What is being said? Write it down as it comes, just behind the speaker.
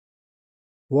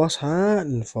What's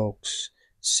happening, folks?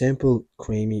 Simple,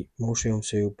 creamy mushroom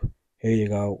soup. Here you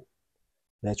go.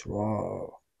 Let's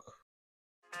rock.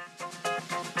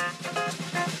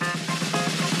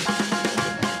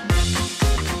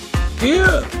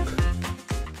 Yeah.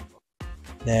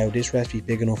 Now, this recipe is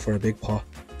big enough for a big pot.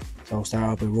 So I'll start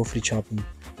out by roughly chopping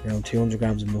around 200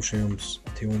 grams of mushrooms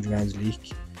and 200 grams of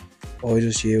leek. I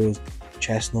just use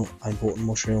chestnut and button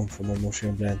mushroom for my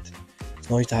mushroom blend. It's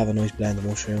nice to have a nice blend of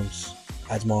mushrooms.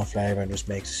 Adds more flavour and just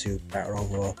makes the soup better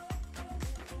overall.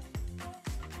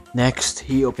 Next,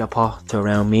 heat up your pot to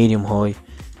around medium high.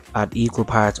 Add equal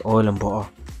parts oil and butter.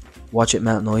 Watch it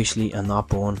melt nicely and not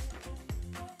burn.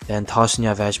 Then toss in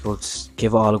your vegetables,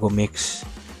 give it all a good mix,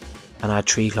 and add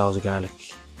 3 cloves of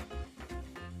garlic.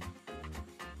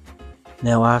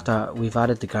 Now after we've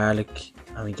added the garlic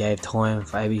and we gave time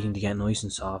for everything to get nice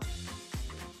and soft,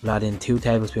 we'll add in 2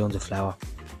 tablespoons of flour.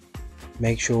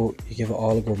 Make sure you give it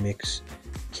all a good mix.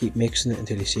 Keep mixing it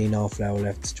until you see no flour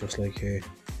left, just like here.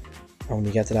 And when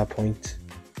you get to that point,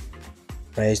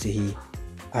 raise the heat,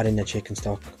 add in the chicken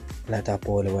stock and let that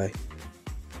boil away.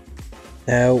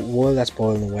 Now while that's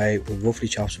boiling away, we'll roughly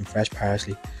chop some fresh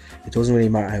parsley. It doesn't really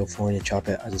matter how fine you chop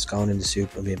it, as it's going in the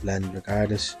soup and being blended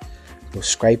regardless. We'll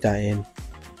scrape that in,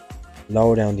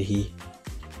 lower down the heat,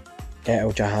 get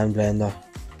out your hand blender,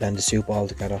 blend the soup all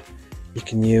together. You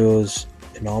can use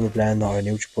a normal blender or a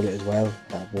NutriBullet as well,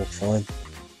 that'll work fine.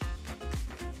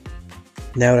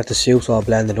 Now that the soup's all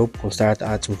blended up, we'll start to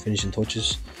add some finishing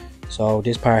touches. So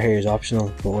this part here is optional,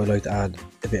 but I like to add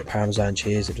a bit of Parmesan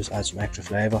cheese to just add some extra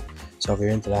flavour. So if you're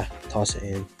into that, toss it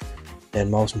in. Then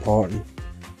most important,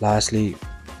 lastly,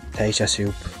 taste your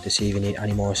soup to see if you need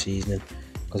any more seasoning,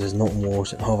 because there's nothing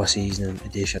worse than over seasoning a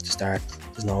dish at the start.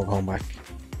 There's no going back.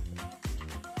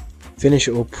 Finish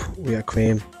it up with your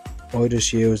cream. I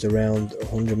just used around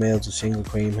 100 ml of single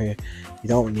cream here. You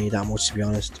don't need that much, to be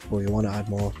honest, but if you want to add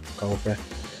more, go for it.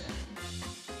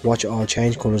 Watch it all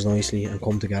change colours nicely and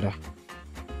come together.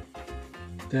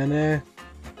 Then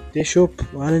dish up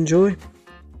and enjoy.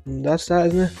 And that's that,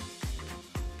 isn't it?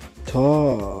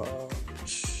 Ta.